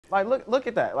Like, look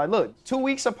at that. Like, look, 2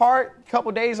 weeks apart, couple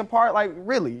days apart. Like,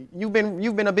 really, you've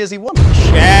been a busy woman.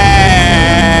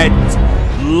 Chat.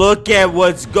 Look at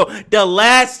what's The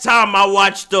last time I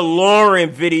watched the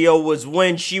Lauren video was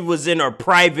when she was in her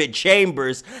private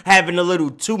chambers having a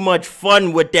little too much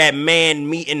fun with that man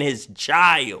meeting his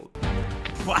child.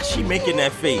 Why's she making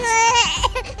that face?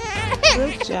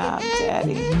 Good job,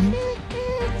 Daddy.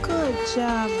 Good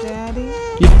job, Daddy.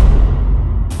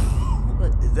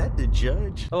 What, is that the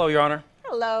judge? Hello, Your Honor.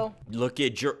 Hello. Look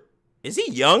at Is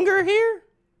he younger here?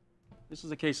 This is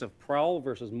a case of Prowl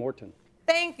versus Morton.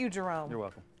 Thank you, Jerome. You're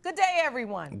welcome. Good day,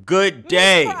 everyone. Good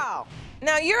day. Ms. Prowl,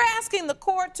 now you're asking the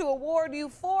court to award you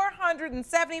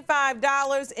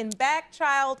 $475 in back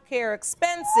child care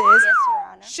expenses. Yes, Your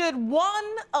Honor. Should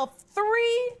one of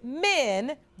 3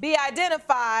 men be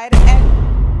identified as...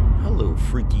 Hello,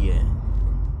 freaky ass.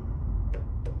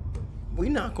 We're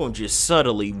not gonna just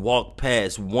subtly walk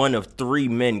past one of 3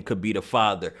 men could be the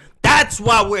father. That's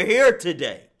why we're here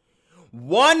today.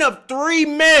 One of 3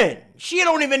 men. She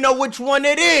don't even know which one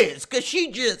it is, cause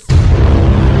she just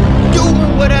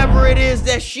doing whatever it is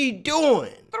that she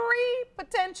doing. 3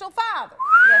 potential fathers.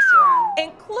 Yes, Your Honor.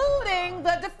 Including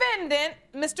the defendant,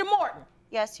 Mr. Morton.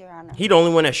 Yes, Your Honor. He the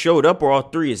only one that showed up, or all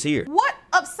 3 is here? What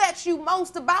upsets you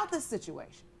most about this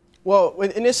situation? Well,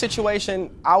 in this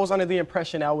situation, I was under the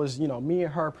impression that was, me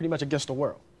and her pretty much against the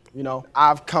world.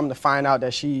 I've come to find out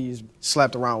that she's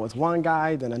slept around with one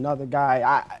guy, then another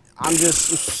guy. I'm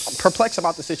just perplexed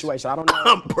about the situation. I don't know.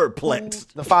 I'm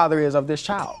perplexed. Who the father is of this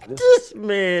child. This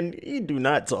man, he do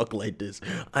not talk like this.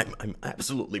 I'm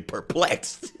absolutely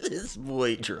perplexed. This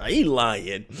boy, he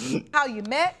lying. How you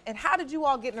met, and how did you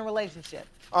all get in a relationship?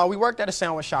 We worked at a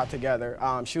sandwich shop together.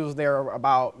 She was there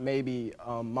about maybe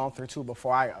a month or 2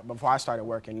 before I started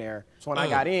working there. So when I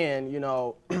got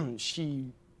in,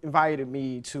 she invited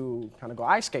me to kind of go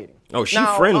ice skating. Oh, she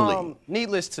friendly.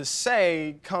 Needless to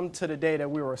say, come to the day that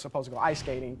we were supposed to go ice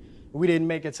skating, we didn't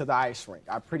make it to the ice rink.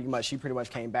 She pretty much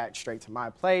came back straight to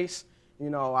my place.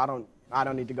 I don't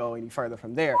need to go any further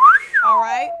from there. All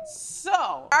right.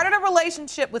 So, started a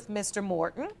relationship with Mr.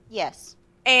 Morton. Yes.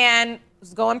 And it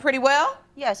was going pretty well?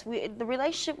 Yes, the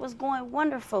relationship was going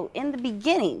wonderful in the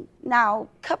beginning. Now, a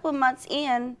couple of months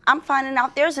in, I'm finding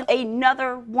out there's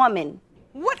another woman.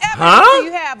 What evidence do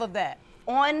you have of that?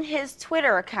 On his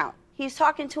Twitter account. He's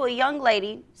talking to a young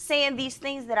lady saying these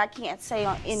things that I can't say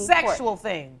in Sexual court.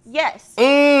 things. Yes.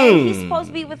 And he's supposed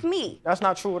to be with me. That's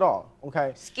not true at all, okay?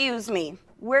 Excuse me.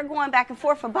 We're going back and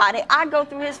forth about it. I go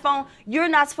through his phone. You're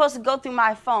not supposed to go through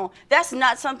my phone. That's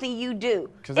not something you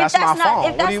do. Because that's my phone.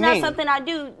 If that's not something I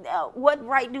do, what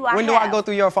right do I have? When do I go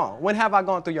through your phone? When have I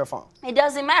gone through your phone? It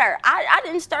doesn't matter. I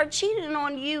didn't start cheating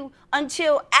on you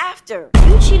until after.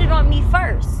 You cheated on me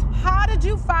first. How did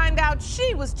you find out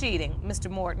she was cheating, Mr.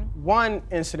 Morton? One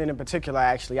incident in particular,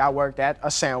 actually, I worked at a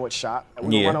sandwich shop.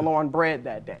 We were running low on bread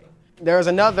that day. There's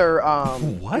another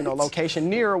location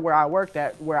near where I worked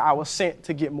at where I was sent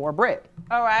to get more bread.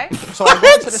 All right. So I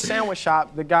go to the sandwich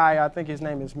shop. The guy, I think his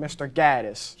name is Mr.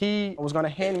 Gaddis. He was going to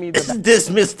hand me the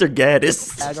Mr.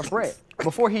 Gaddis bag of bread.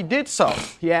 Before he did so,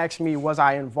 he asked me, was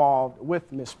I involved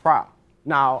with Miss Prowl?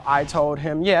 Now, I told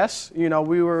him yes. We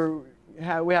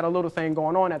had a little thing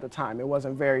going on at the time. It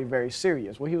wasn't very, very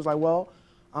serious. Well, he was like, well,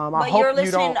 I hope you're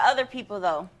listening to other people,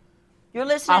 though. You're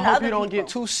listening to other people. I hope you don't get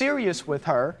too serious with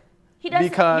her. He doesn't,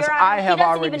 because I have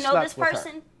already slept with her.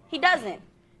 He doesn't even know this person.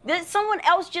 He doesn't. Someone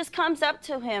else just comes up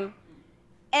to him,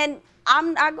 and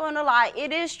I'm not going to lie,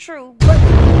 it is true. But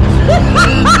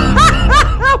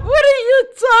what are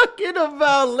you talking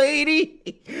about, lady?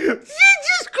 You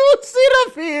just go sit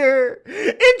up here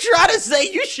and try to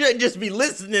say you shouldn't just be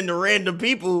listening to random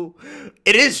people.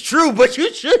 It is true, but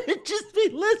you shouldn't just be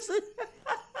listening.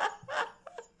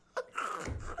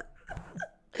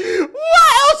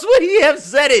 Why else would he have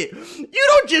said it? You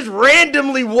don't just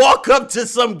randomly walk up to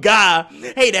some guy,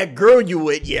 hey, that girl you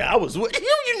with, yeah, I was with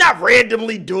you. You're not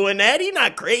randomly doing that. He's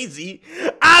not crazy.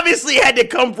 Obviously had to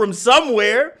come from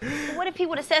somewhere. What if he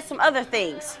would have said some other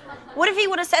things? What if he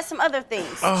would have said some other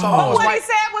things? So what he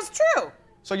said was true.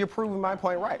 So you're proving my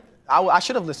point right. I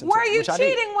should have listened to Were it, you which I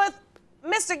did. cheating with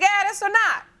Mr. Gaddis or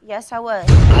not? Yes, I was.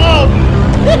 Oh,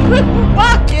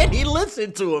 why can't he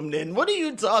listen to him then? What are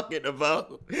you talking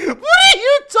about? What are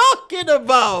you talking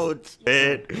about,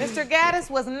 man? Mr.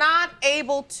 Gaddis was not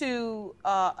able to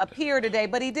appear today,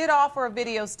 but he did offer a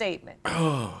video statement.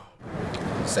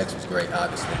 Sex was great,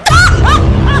 obviously.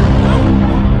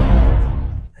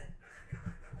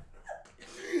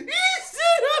 He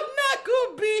said I'm not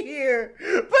gonna be here,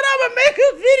 but I'm gonna make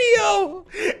a video.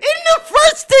 And the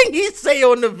first thing he say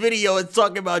on the video is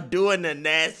talking about doing the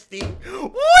nasty.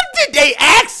 What did they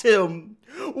ask him?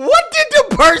 What did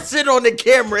the person on the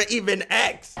camera even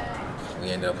ask? We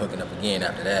ended up hooking up again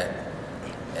after that,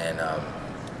 and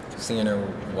seeing her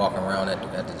walking around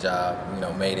at the job, you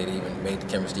know, made the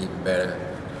chemistry even better.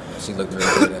 She looked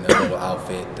really good in her little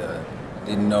outfit.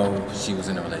 Didn't know she was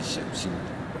in a relationship. She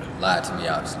lied to me,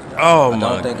 obviously. Oh, I my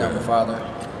don't think God. I'm the father,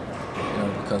 you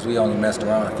know, because we only messed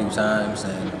around a few times,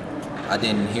 and I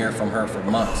didn't hear from her for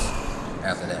months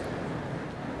after that.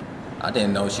 I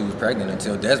didn't know she was pregnant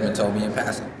until Desmond told me in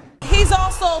passing. He's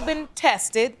also been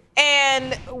tested,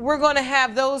 and we're going to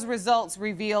have those results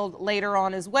revealed later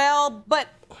on as well. But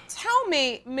tell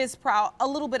me, Ms. Prowl, a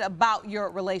little bit about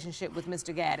your relationship with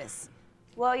Mr. Gaddis.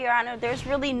 Well, Your Honor, there's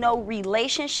really no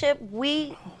relationship.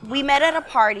 We met at a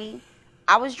party.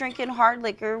 I was drinking hard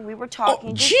liquor. We were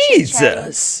talking. Just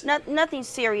Jesus. chit-chatting. Nothing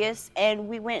serious. And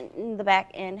we went in the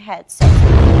back and had sex.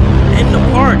 In the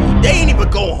party. They ain't even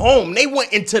go home. They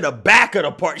went into the back of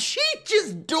the party. She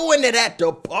just doing it at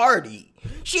the party.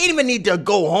 She didn't even need to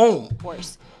go home. Of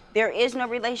course, there is no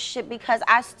relationship because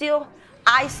I still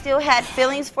had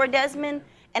feelings for Desmond,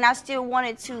 and I still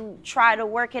wanted to try to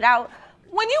work it out.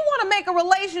 When you want to make a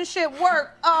relationship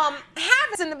work,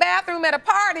 having sex in the bathroom at a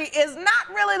party is not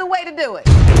really the way to do it.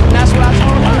 That's what I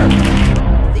told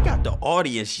her. They got the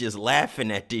audience just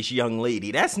laughing at this young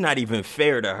lady. That's not even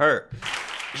fair to her.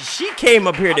 She came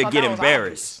up here to get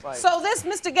embarrassed. So this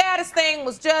Mr. Gaddis thing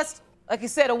was just, like you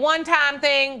said, a one-time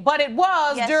thing, but it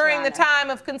was Yes, during Your the Honor. time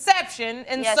of conception,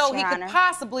 and Yes, so Your he could Honor.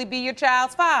 possibly be your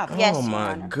child's father. Yes, Oh Your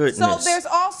my Honor. goodness. So there's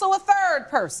also a third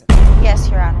person. Yes,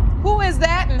 Your Honor. Who is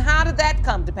that, and how did that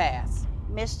come to pass?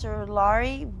 Mr.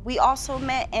 Laurie, we also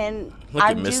met, and Look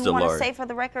I at do Mr. want to Laurie. say for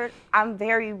the record, I'm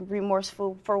very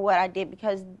remorseful for what I did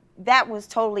because that was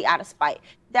totally out of spite.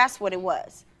 That's what it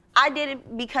was. I did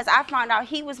it because I found out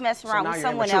he was messing around now with you're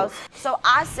someone immature. else. So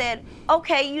I said,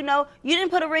 okay, you know, you didn't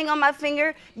put a ring on my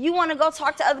finger. You want to go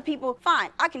talk to other people?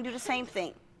 Fine, I can do the same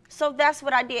thing. So that's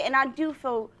what I did, and I do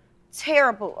feel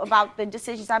terrible about the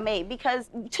decisions I made because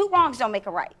two wrongs don't make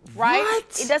a right, right?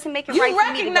 What? It doesn't make it You right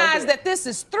for me to go recognize do it. that this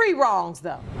is 3 wrongs,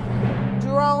 though.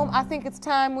 Jerome, I think it's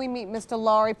time we meet Mr.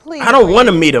 Laurie. Please. I don't bring want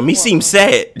to him meet him. He to the seems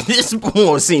sad. This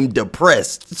boy seemed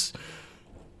depressed.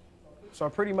 So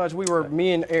pretty much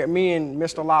me and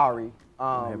Mr. Lowry,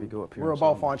 we were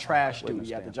both on trash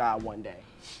duty at the job one day.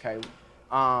 Okay.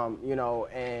 You know,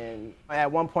 and at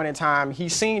one point in time, he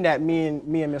seen that me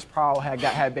and Miss Prowl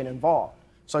had been involved.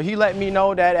 So he let me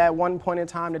know that at one point in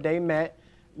time that they met,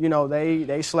 you know,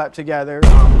 they slept together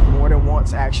more than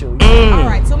once actually. All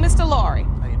right, so Mr. Laurie,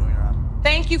 How you doing, Your Honor?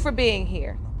 thank you for being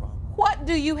here. What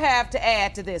do you have to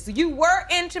add to this? You were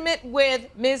intimate with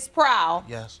Ms. Prowl.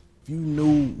 Yes. If you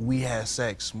knew we had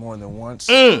sex more than once,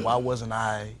 why wasn't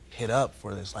I hit up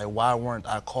for this? Like, why weren't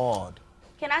I called?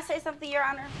 Can I say something, Your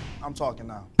Honor? I'm talking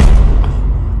now.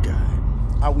 God.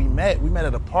 How we met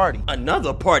at a party.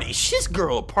 Another party. This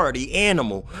girl a party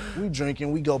animal. We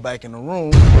drinking, we go back in the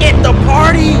room. At the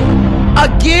party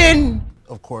again.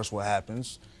 Of course, what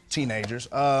happens? Teenagers.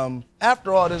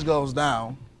 After all this goes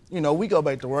down, you know, we go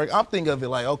back to work. I'm thinking of it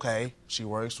like, okay, she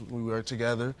works, we work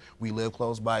together, we live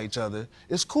close by each other.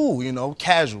 It's cool, you know,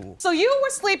 casual. So you were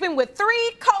sleeping with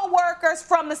 3 co-workers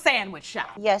from the sandwich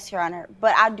shop. Yes, Your Honor,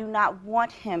 but I do not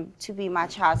want him to be my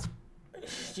child's.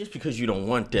 Just because you don't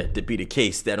want that to be the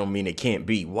case, that don't mean it can't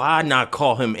be. Why not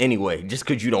call him anyway? Just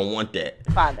because you don't want that.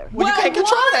 Father. Well, you can't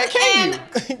control that, can you?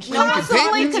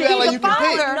 Possibly You could act be like the you can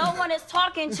pick. father. No one is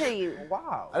talking to you.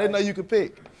 Wow. I didn't know you could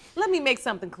pick. Let me make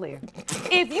something clear.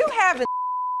 If you have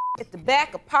at the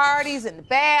back of parties, in the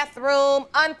bathroom,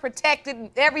 unprotected,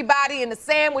 everybody in the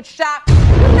sandwich shop, you're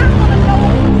not gonna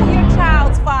know who your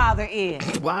child's father is.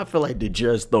 Why I feel like the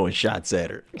judge throwing shots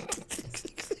at her.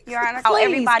 Your Honor, how Please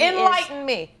everybody enlighten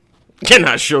me. Can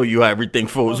I show you how everything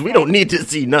falls? We don't need to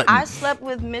see nothing. I slept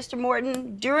with Mr.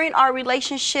 Morton during our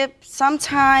relationship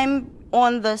sometime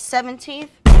on the 17th,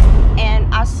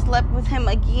 and I slept with him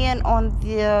again on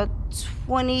the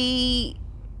 28th.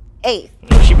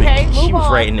 She was, Okay, she move was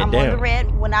on. writing it I'm on the down.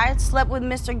 red. When I slept with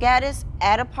Mr. Gaddis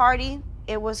at a party,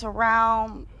 it was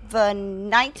around the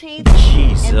 19th,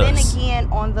 and then Jesus. again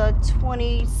on the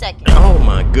 22nd. Oh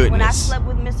my goodness. When I slept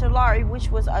with Mr. Laurie, which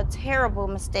was a terrible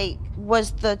mistake,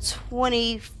 was the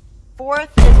 24th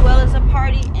as well as a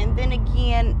party, and then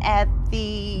again at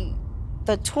the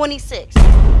 26th.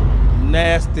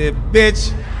 Nasty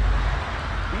bitch.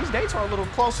 These dates are a little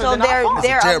closer So than I thought.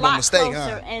 they're a terrible lot mistake,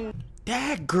 closer, huh? and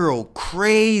That girl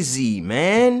crazy,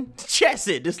 man. Chat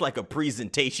said this like a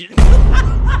presentation.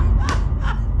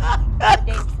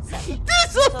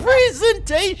 This is a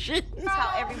presentation. That's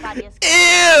how everybody is.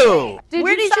 Ew.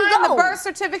 Where did you go? sign the birth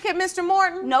certificate, Mr.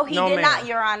 Morton? No, he No, did ma'am. not,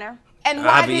 Your Honor. And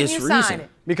why Obvious didn't you reason. sign it?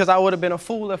 Because I would have been a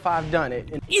fool if I've done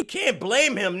it You can't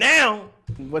blame him now.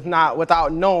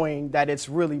 without knowing that it's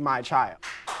really my child.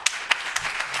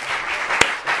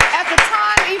 At the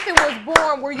time Ethan was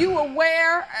born, were you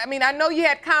aware? I mean, I know you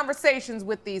had conversations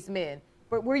with these men,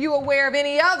 but were you aware of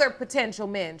any other potential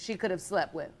men she could have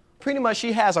slept with? Pretty much,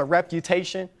 she has a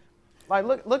reputation. Like,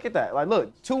 look at that. Like,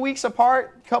 look, 2 weeks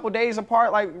apart, couple days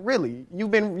apart. Like, really, you've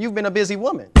been a busy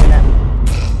woman.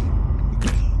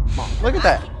 Mom, look at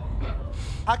that.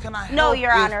 How can I help No, Your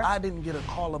if Honor. I didn't get a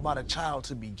call about a child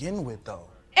to begin with, though?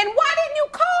 And why didn't you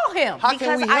call him? How can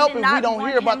Because we I help did if not we don't want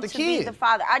hear about him the to be kid? the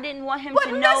father. I didn't want him But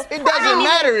to know. Miss It doesn't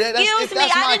matter. Excuse If me,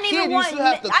 that's I my didn't kid, even you want. should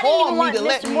have to I didn't call even me want to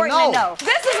let Mr. me Morton know. to know.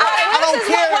 This is what I don't this is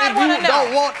care what I if wanna you know.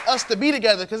 don't want us to be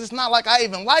together, because it's not like I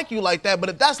even like you like that. But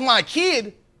if that's my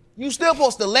kid, you still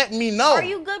supposed to let me know. Are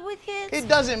you good with kids? It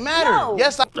doesn't matter. No.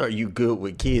 Yes, I. Are you good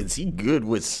with kids? He good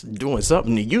with doing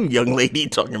something to you, young lady.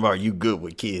 Talking about you good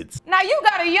with kids. Now you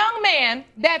got a young man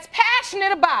that's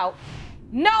passionate about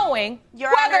knowing Your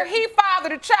whether Honor. he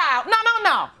fathered a child.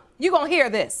 No. You gonna hear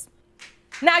this.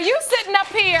 Now you sitting up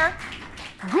here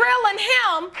grilling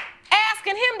him,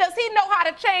 asking him, does he know how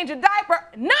to change a diaper?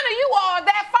 None of you all are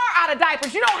that far out of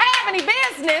diapers. You don't have any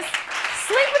business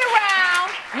sleeping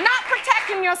around, not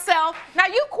protecting yourself. Now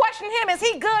you question him, is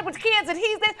he good with kids and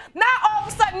he's this? Now all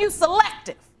of a sudden you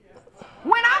selective.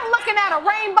 When I'm looking at a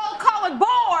rainbow colored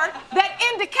board that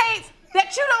indicates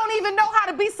that you don't even know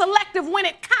how to be selective when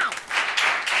it counts.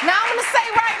 Now I'm gonna say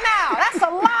right now, that's a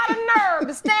lot of nerve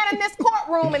to stand in this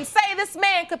courtroom and say this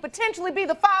man could potentially be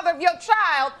the father of your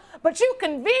child, but you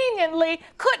conveniently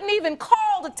couldn't even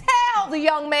call to tell the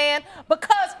young man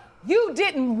because you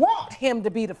didn't want him to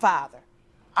be the father.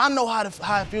 I know how it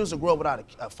feels to grow up without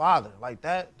a father. Like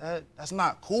that's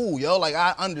not cool, yo. Like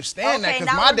I understand that Okay,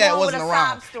 because now my we're dad going with wasn't a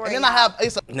around. sob story And then now. I have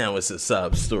it's a Now it's a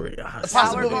sob story.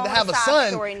 possibility going to with have a a sob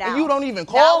son, story now. and you don't even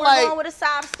Now call. we're Like going with a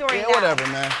sob story yeah, now. whatever,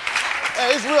 man.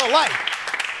 Hey, it's real life.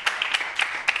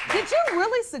 Did you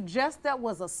really suggest that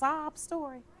was a sob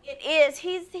story? It is.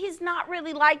 He's not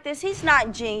really like this. He's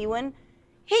not genuine.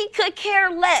 He could care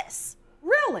less.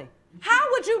 Really? How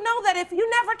would you know that if you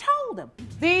never told him?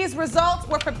 These results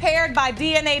were prepared by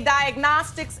DNA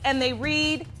Diagnostics and they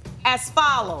read as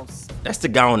follows. That's the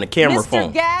guy on the camera Mr.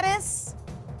 phone. Gaddis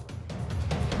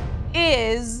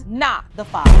is not the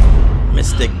father.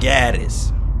 Mr.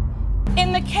 Gaddis.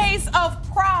 In the case of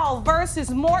Prowl versus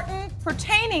Morton,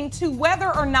 pertaining to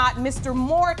whether or not Mr.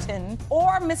 Morton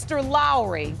or Mr.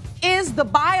 Lowry is the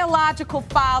biological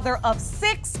father of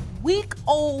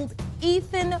 6-week-old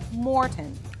Ethan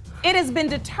Morton, it has been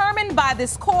determined by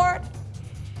this court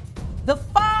the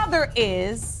father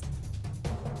is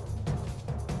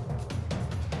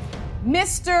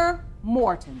Mr.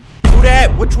 Morton. Who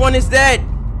that? Which one is that?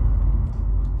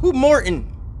 Who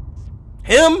Morton?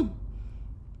 Him?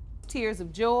 Tears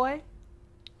of joy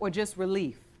or just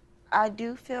relief? I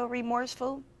do feel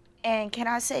remorseful. And can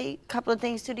I say a couple of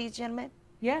things to these gentlemen?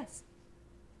 Yes.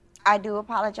 I do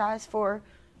apologize for,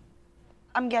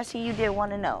 I'm guessing you did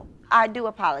want to know. I do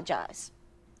apologize.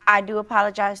 I do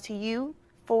apologize to you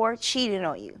for cheating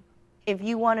on you. If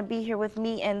you want to be here with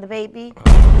me and the baby.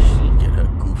 She get her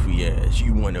goofy ass.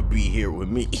 You want to be here with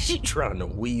me? She trying to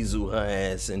weasel her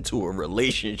ass into a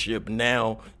relationship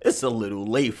now. It's a little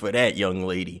late for that, young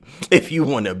lady. If you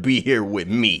want to be here with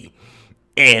me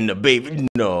and the baby.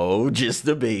 No, just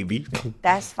the baby.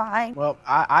 That's fine. Well,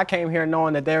 I came here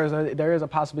knowing that there is a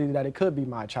possibility that it could be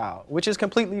my child, which is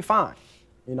completely fine.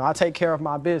 You know, I take care of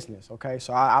my business, okay?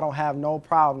 So I don't have no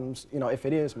problems, you know, if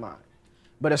it is mine.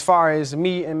 But as far as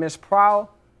me and Miss Prowl,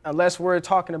 unless we're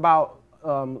talking about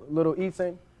little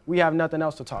Ethan, we have nothing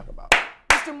else to talk about.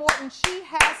 Mr. Morton, she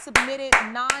has submitted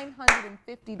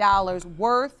 $950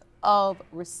 worth of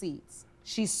receipts.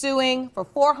 She's suing for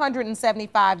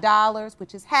 $475,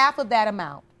 which is half of that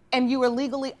amount. And you are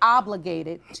legally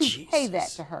obligated to pay that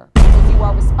to her because you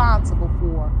are responsible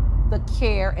for the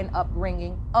care and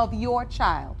upbringing of your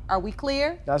child. Are we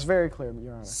clear? That's very clear,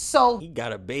 Your Honor. So he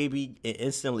got a baby and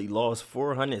instantly lost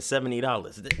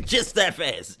 $470. Just that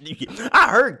fast. I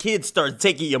heard kids start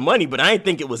taking your money, but I didn't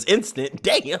think it was instant.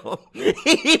 Damn.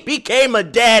 He became a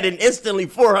dad and instantly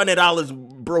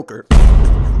 $400 broker.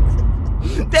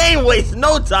 They ain't waste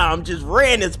no time, just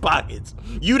ran his pockets.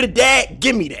 You the dad?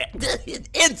 Give me that.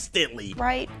 Instantly.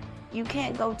 Right? You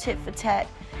can't go tit for tat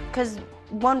because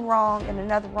one wrong and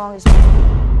another wrong is.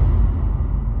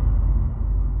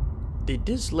 Did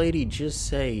this lady just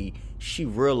say she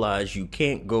realized you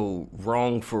can't go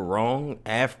wrong for wrong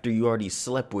after you already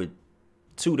slept with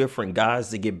 2 different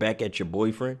guys to get back at your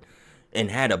boyfriend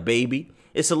and had a baby.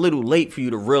 It's a little late for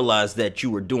you to realize that you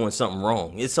were doing something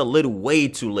wrong. It's a little way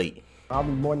too late. I'll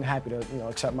be more than happy to,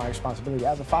 accept my responsibility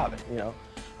as a father,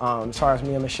 As far as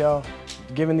me and Michelle,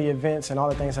 given the events and all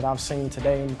the things that I've seen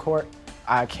today in court,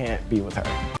 I can't be with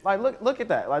her. Like, look at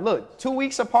that. Like, look, 2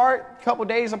 weeks apart, couple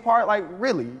days apart. Like,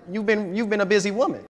 really, you've been a busy woman.